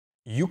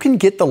You can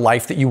get the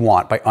life that you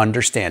want by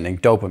understanding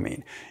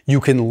dopamine.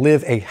 You can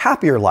live a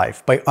happier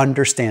life by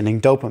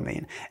understanding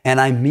dopamine. And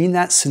I mean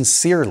that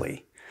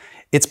sincerely.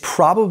 It's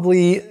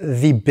probably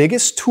the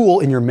biggest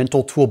tool in your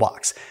mental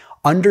toolbox.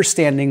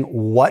 Understanding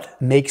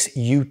what makes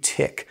you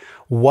tick,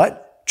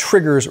 what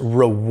triggers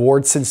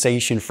reward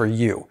sensation for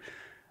you.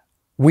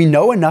 We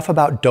know enough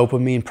about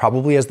dopamine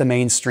probably as the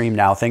mainstream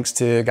now, thanks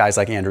to guys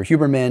like Andrew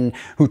Huberman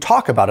who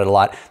talk about it a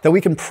lot, that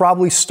we can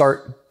probably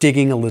start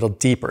digging a little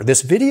deeper.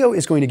 This video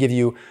is going to give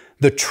you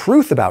the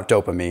truth about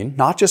dopamine,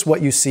 not just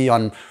what you see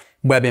on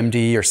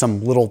WebMD or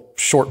some little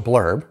short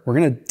blurb. We're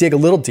going to dig a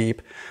little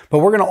deep, but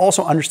we're going to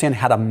also understand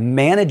how to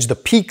manage the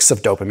peaks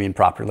of dopamine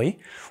properly.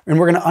 And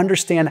we're going to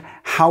understand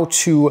how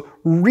to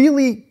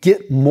really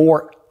get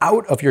more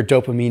out of your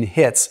dopamine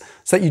hits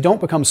so that you don't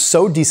become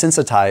so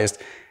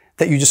desensitized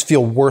that you just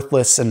feel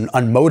worthless and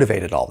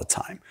unmotivated all the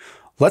time.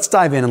 Let's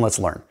dive in and let's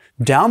learn.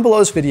 Down below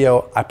this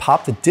video, I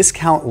popped the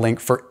discount link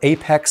for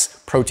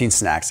Apex Protein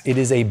Snacks. It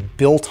is a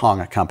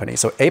biltong company.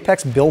 So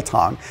Apex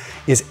Biltong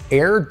is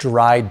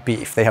air-dried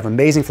beef. They have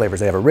amazing flavors.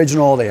 They have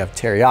original, they have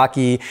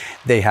teriyaki,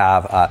 they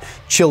have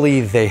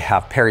chili, they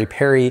have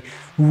peri-peri.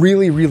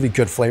 Really, really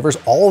good flavors.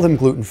 All of them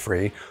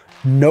gluten-free.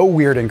 No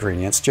weird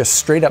ingredients, just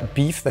straight up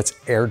beef that's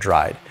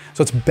air-dried.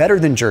 So it's better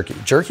than jerky.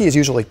 Jerky is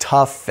usually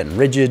tough and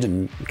rigid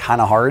and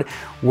kind of hard,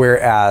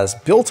 whereas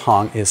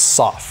biltong is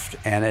soft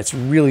and it's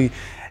really,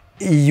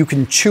 you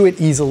can chew it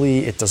easily,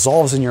 it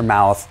dissolves in your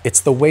mouth,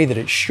 it's the way that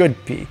it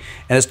should be.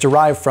 And it's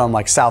derived from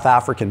like South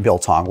African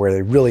biltong, where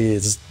they really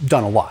is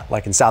done a lot.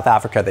 Like in South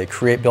Africa, they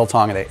create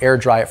biltong and they air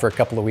dry it for a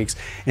couple of weeks,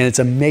 and it's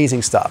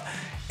amazing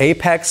stuff.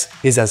 Apex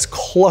is as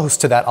close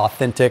to that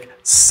authentic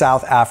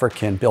South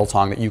African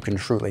biltong that you can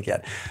truly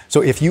get.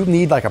 So if you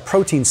need like a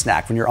protein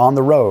snack when you're on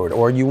the road,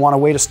 or you want a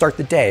way to start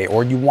the day,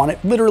 or you want it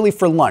literally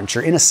for lunch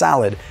or in a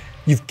salad,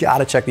 you've got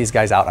to check these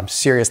guys out. I'm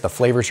serious, the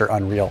flavors are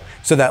unreal.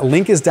 So that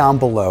link is down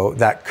below.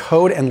 That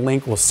code and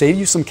link will save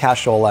you some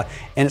cashola,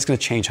 and it's going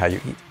to change how you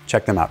eat.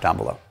 Check them out down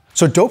below.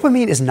 So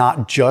dopamine is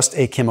not just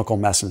a chemical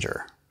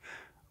messenger.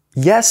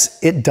 Yes,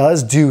 it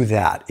does do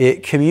that.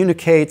 It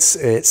communicates,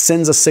 it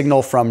sends a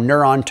signal from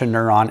neuron to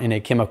neuron in a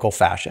chemical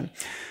fashion.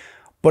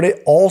 But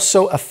it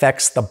also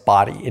affects the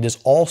body. It is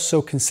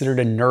also considered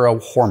a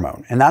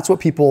neurohormone. And that's what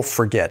people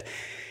forget,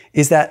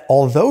 is that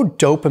although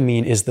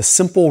dopamine is the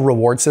simple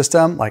reward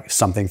system, like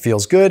something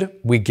feels good,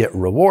 we get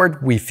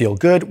reward, we feel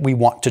good, we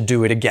want to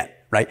do it again,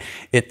 right?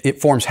 It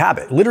forms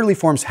habit, literally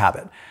forms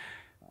habit.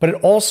 But it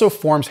also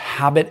forms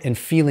habit and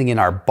feeling in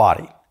our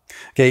body.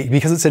 Okay,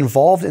 because it's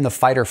involved in the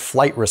fight or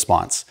flight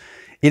response.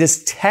 It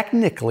is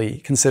technically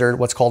considered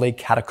what's called a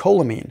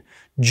catecholamine,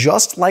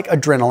 just like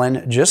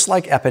adrenaline, just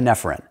like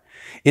epinephrine.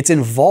 It's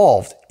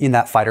involved in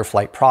that fight or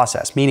flight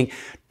process, meaning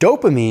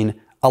dopamine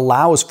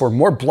allows for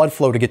more blood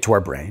flow to get to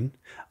our brain,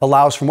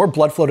 allows for more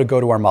blood flow to go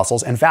to our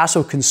muscles, and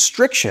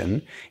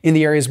vasoconstriction in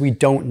the areas we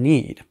don't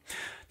need.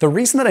 The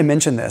reason that I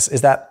mention this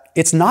is that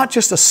it's not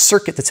just a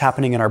circuit that's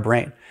happening in our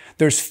brain.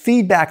 There's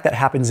feedback that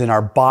happens in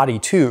our body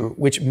too,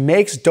 which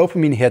makes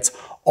dopamine hits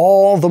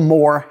all the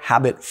more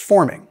habit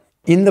forming.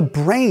 In the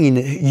brain,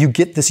 you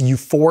get this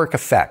euphoric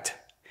effect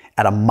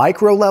at a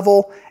micro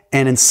level,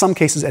 and in some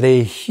cases at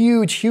a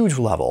huge, huge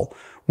level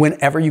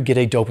whenever you get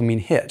a dopamine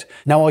hit.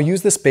 Now I'll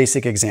use this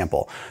basic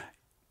example.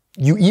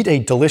 You eat a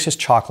delicious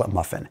chocolate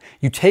muffin.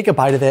 You take a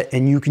bite of it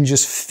and you can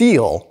just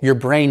feel your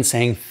brain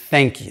saying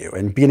thank you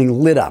and getting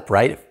lit up,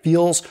 right? It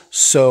feels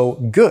so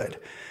good.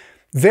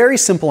 Very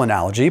simple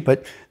analogy,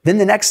 but then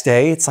the next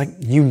day, it's like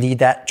you need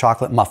that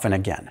chocolate muffin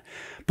again.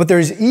 But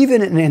there's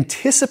even an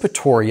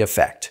anticipatory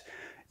effect.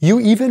 You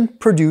even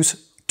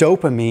produce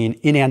dopamine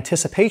in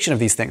anticipation of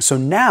these things. So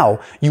now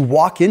you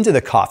walk into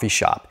the coffee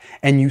shop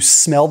and you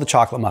smell the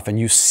chocolate muffin,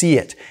 you see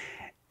it,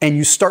 and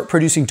you start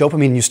producing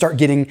dopamine, you start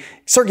getting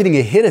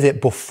a hit of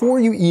it before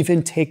you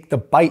even take the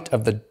bite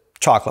of the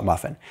chocolate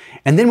muffin.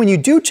 And then when you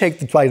do take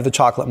the bite of the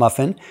chocolate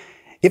muffin,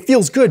 it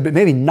feels good, but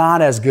maybe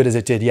not as good as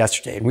it did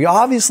yesterday. And we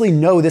obviously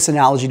know this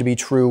analogy to be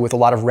true with a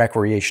lot of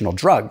recreational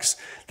drugs.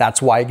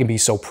 That's why it can be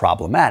so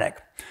problematic.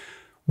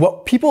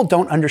 What people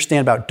don't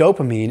understand about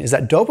dopamine is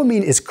that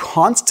dopamine is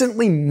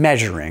constantly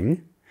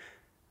measuring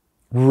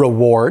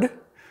reward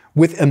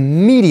with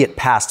immediate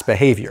past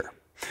behavior.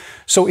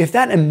 So if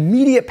that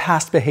immediate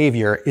past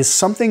behavior is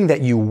something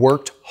that you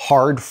worked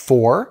hard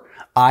for,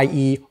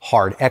 i.e.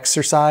 hard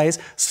exercise,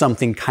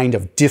 something kind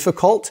of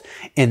difficult,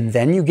 and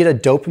then you get a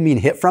dopamine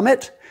hit from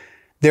it,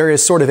 there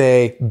is sort of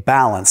a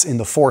balance in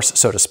the force,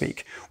 so to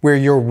speak, where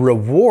your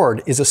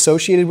reward is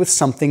associated with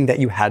something that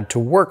you had to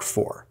work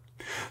for.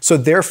 So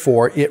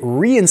therefore, it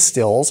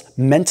reinstills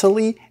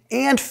mentally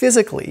and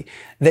physically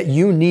that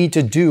you need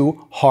to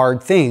do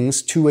hard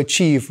things to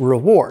achieve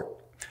reward.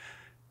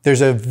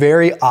 There's a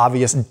very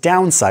obvious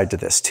downside to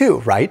this too,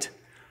 right?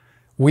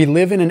 We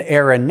live in an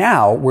era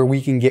now where we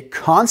can get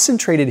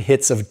concentrated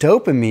hits of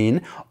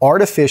dopamine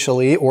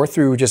artificially or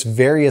through just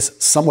various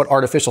somewhat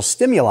artificial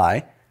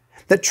stimuli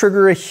that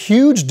trigger a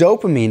huge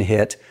dopamine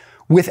hit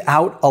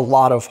without a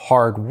lot of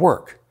hard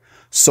work.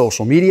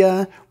 Social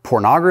media,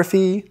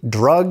 pornography,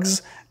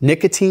 drugs,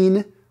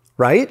 nicotine,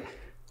 right?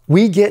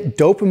 We get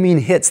dopamine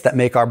hits that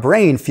make our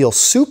brain feel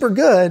super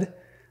good,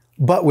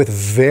 but with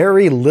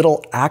very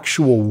little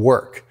actual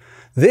work.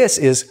 This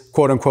is,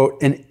 quote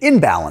unquote, an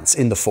imbalance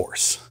in the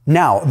force.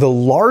 Now, the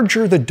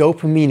larger the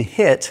dopamine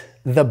hit,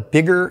 the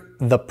bigger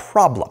the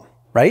problem,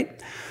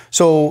 right?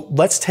 So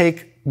let's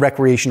take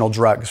recreational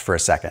drugs for a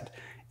second.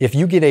 If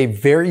you get a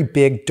very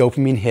big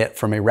dopamine hit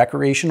from a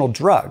recreational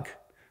drug,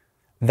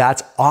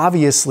 that's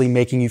obviously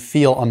making you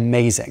feel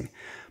amazing.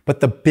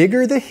 But the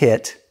bigger the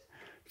hit,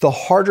 the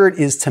harder it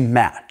is to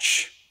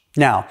match.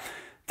 Now,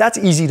 that's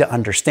easy to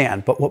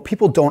understand, but what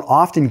people don't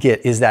often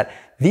get is that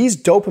these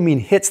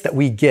dopamine hits that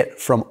we get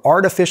from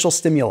artificial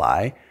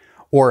stimuli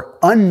or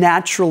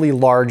unnaturally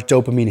large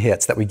dopamine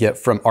hits that we get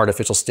from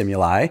artificial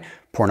stimuli,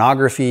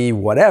 pornography,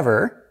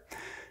 whatever,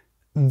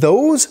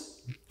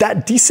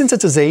 that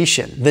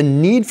desensitization, the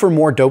need for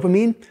more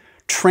dopamine,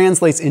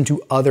 translates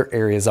into other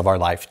areas of our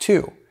life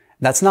too.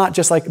 That's not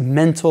just like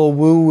mental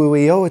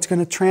woo-woo-y, oh, it's going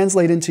to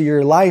translate into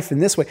your life in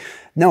this way.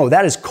 No,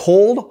 that is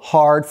cold,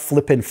 hard,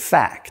 flippant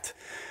fact.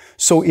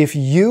 So if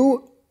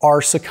you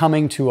are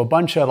succumbing to a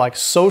bunch of like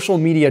social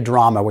media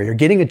drama where you're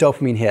getting a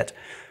dopamine hit,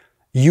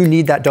 you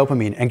need that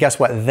dopamine. And guess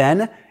what?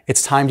 Then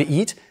it's time to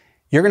eat.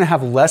 You're going to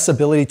have less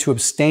ability to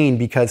abstain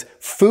because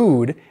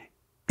food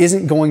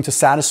isn't going to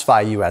satisfy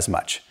you as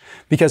much.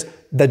 Because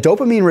the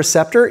dopamine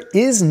receptor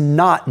is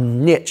not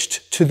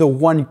niched to the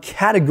one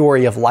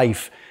category of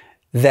life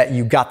that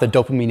you got the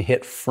dopamine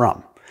hit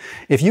from.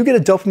 If you get a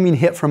dopamine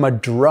hit from a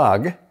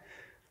drug,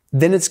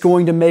 then it's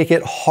going to make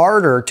it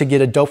harder to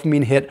get a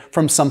dopamine hit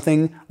from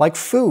something like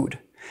food.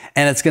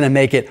 And it's going to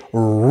make it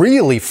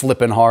really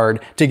flippin'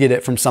 hard to get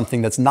it from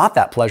something that's not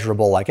that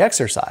pleasurable like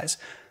exercise.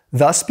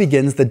 Thus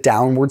begins the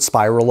downward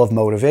spiral of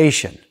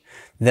motivation.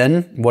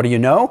 Then, what do you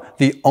know?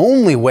 The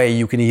only way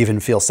you can even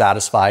feel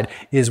satisfied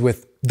is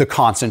with the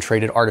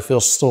concentrated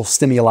artificial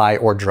stimuli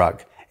or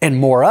drug. And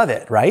more of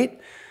it, right?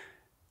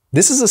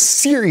 This is a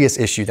serious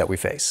issue that we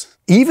face.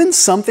 Even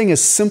something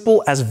as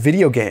simple as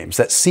video games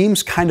that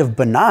seems kind of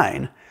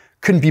benign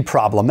can be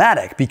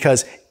problematic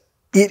because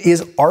it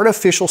is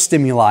artificial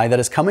stimuli that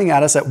is coming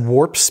at us at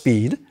warp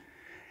speed,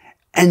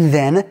 and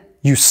then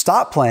you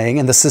stop playing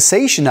and the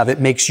cessation of it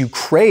makes you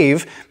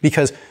crave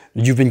because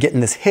you've been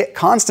getting this hit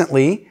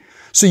constantly,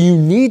 so you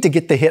need to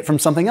get the hit from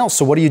something else.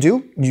 So what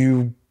do?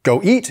 You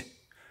go eat,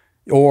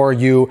 or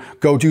you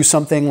go do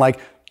something like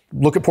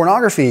look at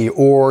pornography,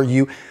 or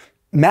you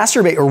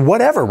masturbate or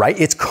whatever, right?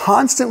 It's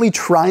constantly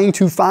trying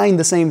to find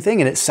the same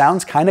thing, and it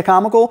sounds kind of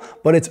comical,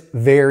 but it's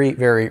very,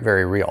 very,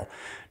 very real.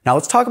 Now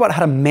let's talk about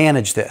how to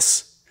manage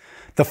this.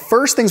 The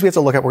first things we have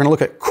to look at, we're going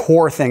to look at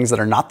core things that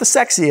are not the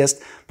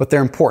sexiest, but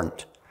they're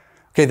important.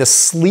 Okay, the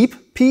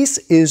sleep piece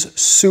is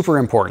super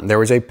important. There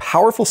was a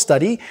powerful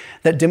study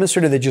that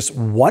demonstrated that just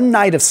one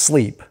night of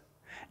sleep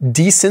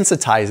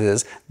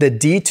desensitizes the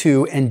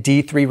D2 and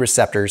D3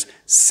 receptors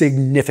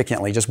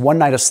significantly, just one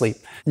night of sleep.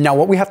 Now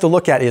what we have to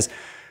look at is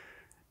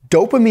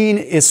dopamine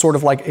is sort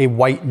of like a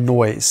white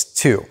noise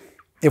too.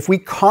 If we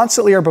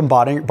constantly are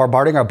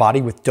bombarding our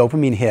body with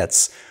dopamine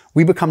hits,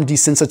 we become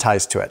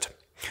desensitized to it.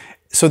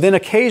 So then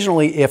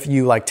occasionally if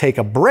you like take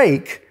a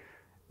break,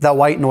 that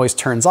white noise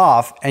turns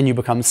off and you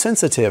become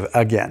sensitive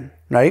again,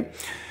 right?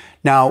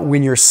 Now,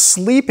 when you're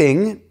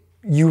sleeping,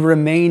 you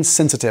remain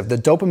sensitive. The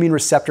dopamine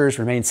receptors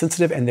remain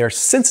sensitive and they're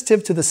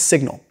sensitive to the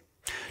signal.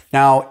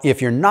 Now, if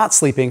you're not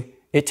sleeping,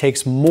 it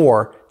takes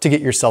more to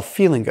get yourself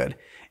feeling good.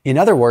 In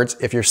other words,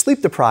 if you're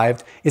sleep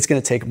deprived, it's going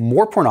to take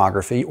more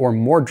pornography or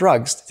more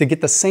drugs to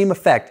get the same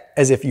effect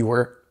as if you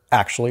were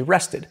actually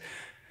rested.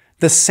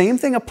 The same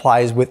thing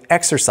applies with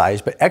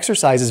exercise, but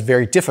exercise is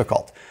very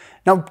difficult.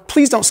 Now,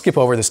 please don't skip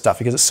over this stuff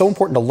because it's so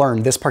important to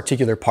learn this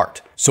particular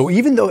part. So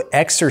even though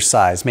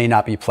exercise may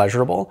not be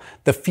pleasurable,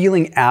 the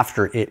feeling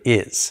after it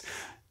is.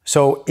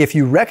 So if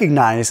you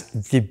recognize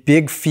the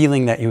big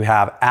feeling that you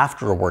have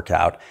after a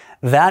workout,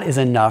 that is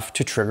enough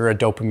to trigger a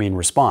dopamine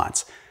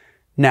response.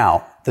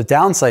 Now, the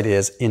downside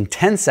is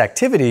intense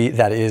activity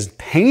that is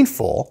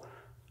painful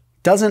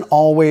doesn't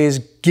always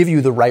give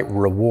you the right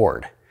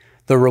reward.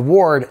 The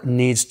reward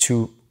needs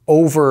to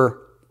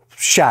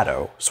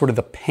overshadow sort of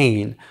the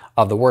pain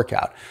of the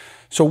workout.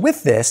 So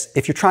with this,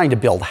 if you're trying to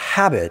build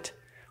habit,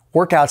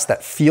 workouts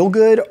that feel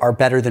good are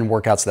better than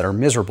workouts that are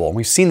miserable. And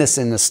we've seen this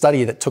in the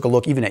study that took a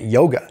look even at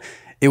yoga.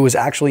 It was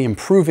actually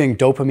improving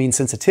dopamine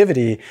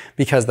sensitivity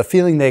because the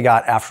feeling they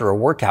got after a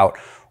workout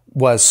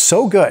was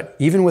so good,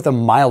 even with a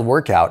mild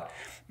workout,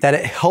 that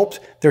it helped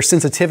their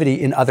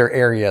sensitivity in other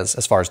areas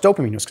as far as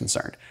dopamine was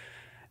concerned.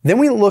 Then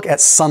we look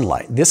at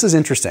sunlight. This is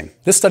interesting.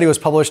 This study was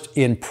published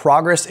in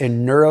Progress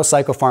in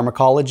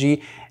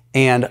Neuropsychopharmacology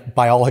and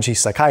Biology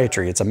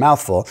Psychiatry. It's a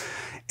mouthful.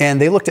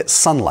 And they looked at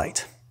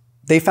sunlight.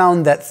 They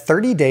found that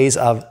 30 days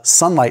of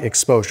sunlight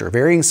exposure,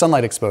 varying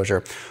sunlight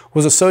exposure,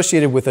 was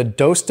associated with a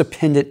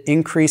dose-dependent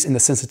increase in the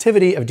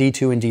sensitivity of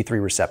D2 and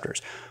D3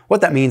 receptors.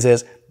 What that means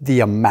is the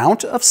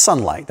amount of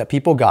sunlight that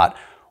people got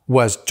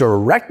was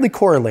directly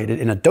correlated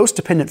in a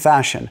dose-dependent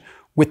fashion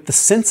with the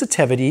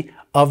sensitivity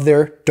of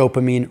their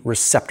dopamine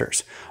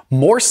receptors.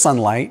 More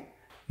sunlight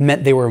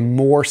meant they were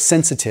more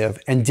sensitive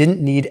and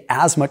didn't need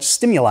as much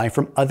stimuli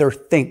from other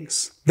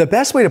things. The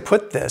best way to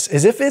put this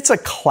is if it's a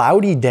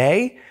cloudy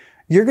day,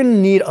 you're going to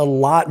need a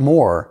lot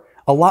more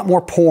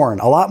porn,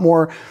 a lot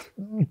more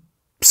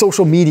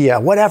social media,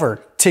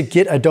 whatever, to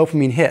get a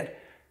dopamine hit.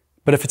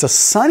 But if it's a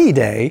sunny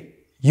day,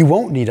 you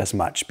won't need as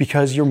much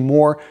because you're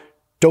more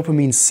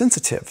dopamine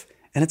sensitive.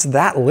 And it's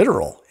that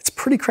literal. It's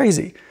pretty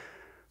crazy.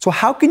 So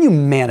how can you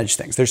manage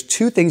things? There's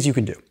two things you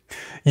can do.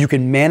 You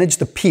can manage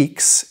the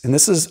peaks, and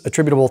this is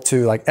attributable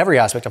to like every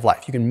aspect of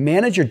life. You can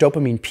manage your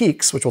dopamine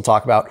peaks, which we'll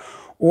talk about,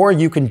 or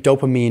you can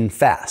dopamine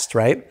fast,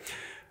 right?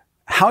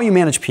 How you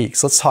manage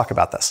peaks, let's talk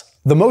about this.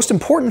 The most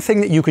important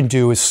thing that you can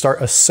do is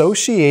start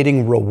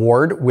associating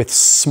reward with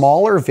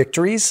smaller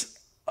victories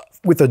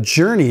with a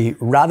journey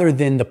rather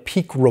than the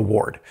peak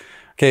reward.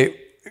 Okay,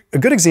 a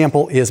good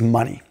example is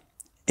money.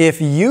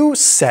 If you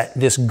set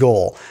this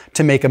goal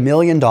to make $1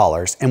 million,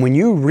 and when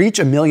you reach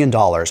 $1 million,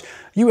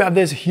 you have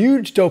this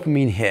huge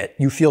dopamine hit,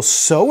 you feel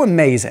so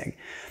amazing,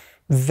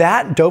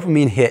 that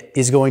dopamine hit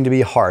is going to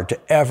be hard to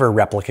ever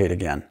replicate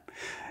again.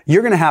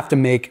 You're going to have to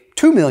make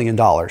 $2 million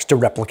to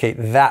replicate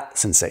that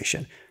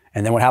sensation.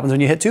 And then what happens when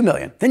you hit 2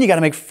 million? Then you got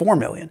to make 4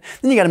 million.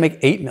 Then you got to make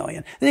 8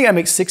 million. Then you got to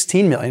make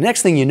 16 million.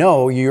 Next thing you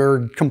know,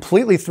 you're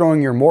completely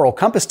throwing your moral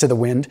compass to the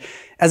wind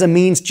as a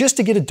means just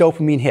to get a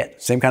dopamine hit.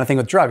 Same kind of thing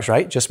with drugs,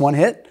 right? Just one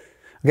hit.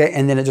 Okay.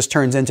 And then it just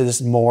turns into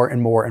this more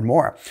and more and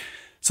more.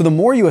 So the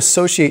more you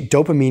associate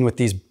dopamine with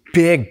these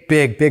big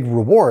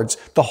rewards,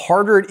 the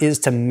harder it is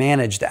to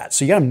manage that.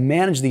 So you got to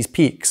manage these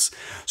peaks.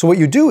 So what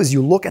you do is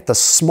you look at the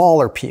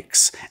smaller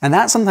peaks, and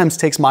that sometimes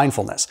takes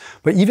mindfulness,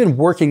 but even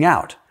working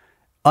out,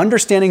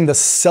 understanding the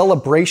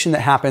celebration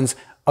that happens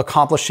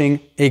accomplishing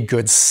a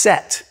good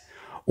set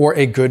or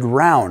a good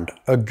round,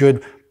 a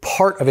good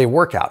part of a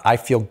workout. I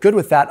feel good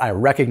with that. I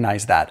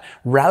recognize that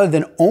rather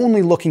than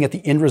only looking at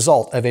the end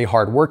result of a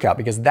hard workout,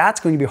 because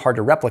that's going to be hard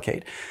to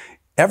replicate.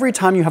 Every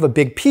time you have a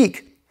big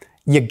peak,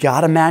 you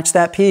gotta match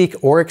that peak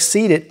or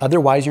exceed it.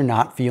 Otherwise, you're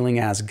not feeling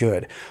as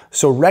good.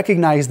 So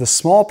recognize the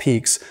small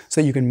peaks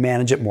so that you can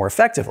manage it more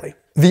effectively.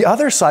 The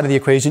other side of the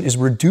equation is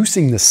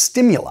reducing the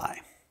stimuli.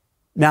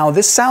 Now,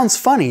 this sounds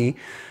funny,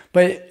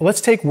 but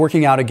let's take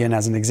working out again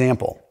as an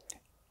example.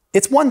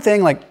 It's one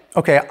thing like,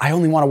 okay, I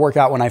only want to work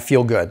out when I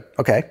feel good.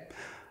 Okay.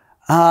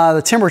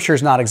 The temperature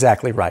is not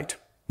exactly right.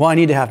 Well, I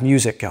need to have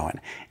music going.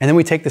 And then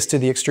we take this to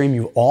the extreme.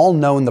 You've all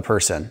known the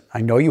person,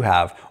 I know you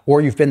have,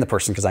 or you've been the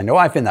person, because I know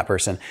I've been that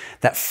person,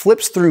 that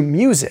flips through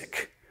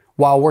music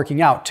while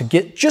working out to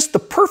get just the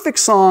perfect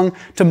song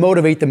to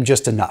motivate them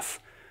just enough.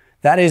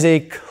 That is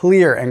a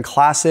clear and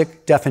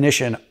classic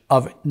definition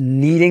of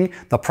needing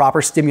the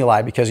proper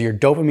stimuli because your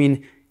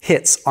dopamine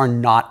hits are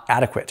not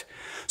adequate.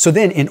 So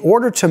then in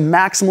order to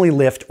maximally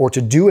lift or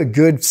to do a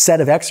good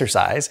set of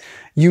exercise,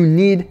 you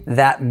need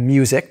that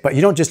music, but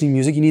you don't just need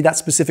music, you need that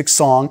specific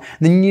song,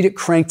 then you need it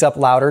cranked up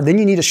louder, then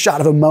you need a shot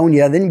of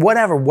ammonia, then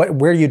whatever,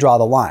 where do you draw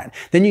the line?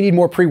 Then you need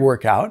more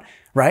pre-workout,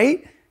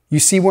 right? You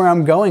see where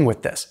I'm going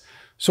with this.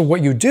 So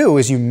what you do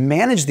is you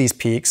manage these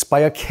peaks by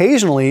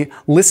occasionally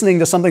listening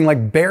to something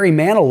like Barry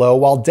Manilow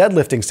while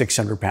deadlifting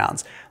 600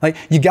 pounds. Like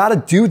you gotta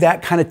do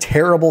that kind of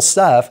terrible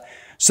stuff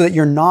so that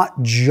you're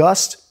not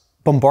just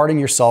bombarding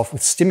yourself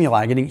with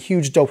stimuli, getting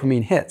huge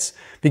dopamine hits,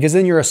 because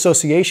then your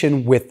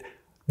association with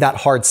that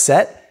hard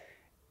set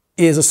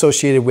is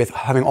associated with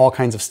having all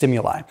kinds of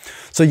stimuli.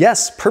 So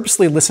yes,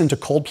 purposely listen to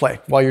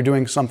Coldplay while you're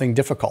doing something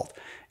difficult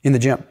in the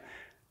gym.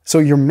 So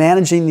you're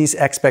managing these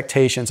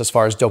expectations as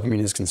far as dopamine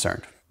is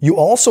concerned. You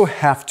also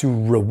have to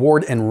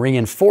reward and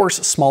reinforce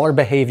smaller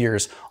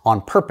behaviors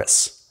on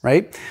purpose,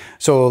 right?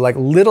 So like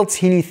little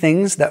teeny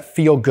things that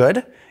feel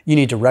good, you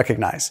need to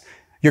recognize.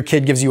 Your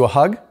kid gives you a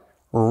hug,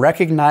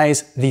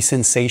 recognize the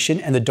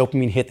sensation and the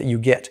dopamine hit that you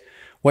get.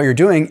 What you're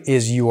doing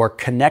is you are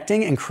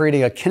connecting and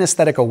creating a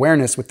kinesthetic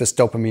awareness with this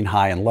dopamine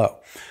high and low.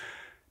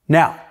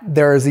 Now,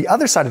 there is the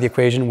other side of the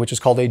equation, which is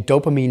called a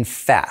dopamine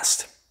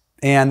fast.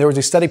 And there was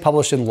a study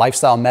published in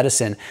Lifestyle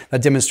Medicine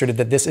that demonstrated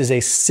that this is a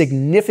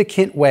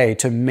significant way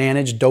to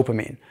manage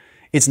dopamine.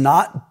 It's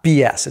not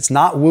BS. It's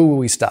not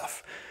woo-woo-y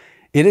stuff.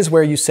 It is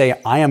where you say,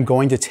 I am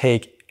going to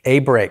take a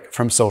break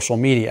from social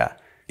media.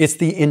 It's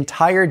the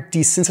entire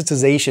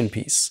desensitization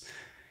piece.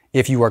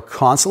 If you are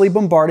constantly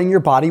bombarding your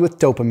body with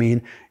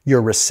dopamine,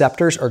 your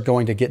receptors are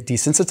going to get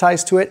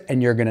desensitized to it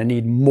and you're going to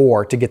need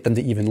more to get them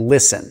to even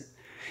listen.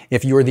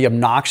 If you're the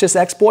obnoxious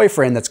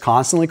ex-boyfriend that's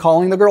constantly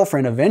calling the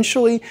girlfriend,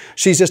 eventually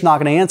she's just not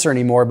going to answer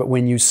anymore. But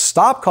when you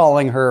stop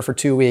calling her for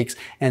 2 weeks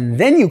and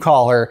then you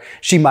call her,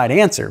 she might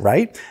answer,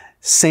 right?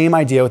 Same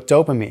idea with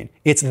dopamine.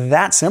 It's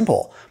that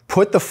simple.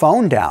 Put the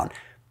phone down.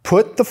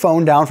 Put the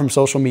phone down from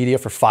social media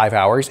for 5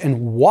 hours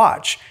and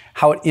watch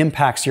how it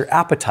impacts your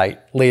appetite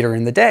later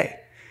in the day.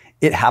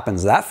 It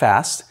happens that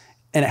fast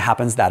and it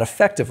happens that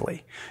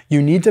effectively.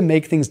 You need to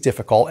make things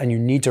difficult and you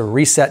need to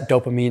reset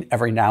dopamine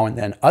every now and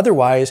then.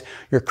 Otherwise,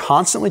 you're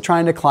constantly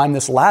trying to climb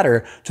this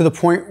ladder to the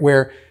point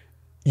where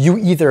you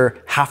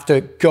either have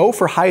to go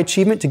for high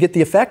achievement to get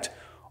the effect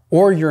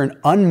or you're an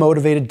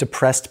unmotivated,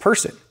 depressed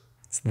person.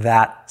 It's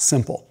that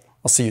simple.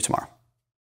 I'll see you tomorrow.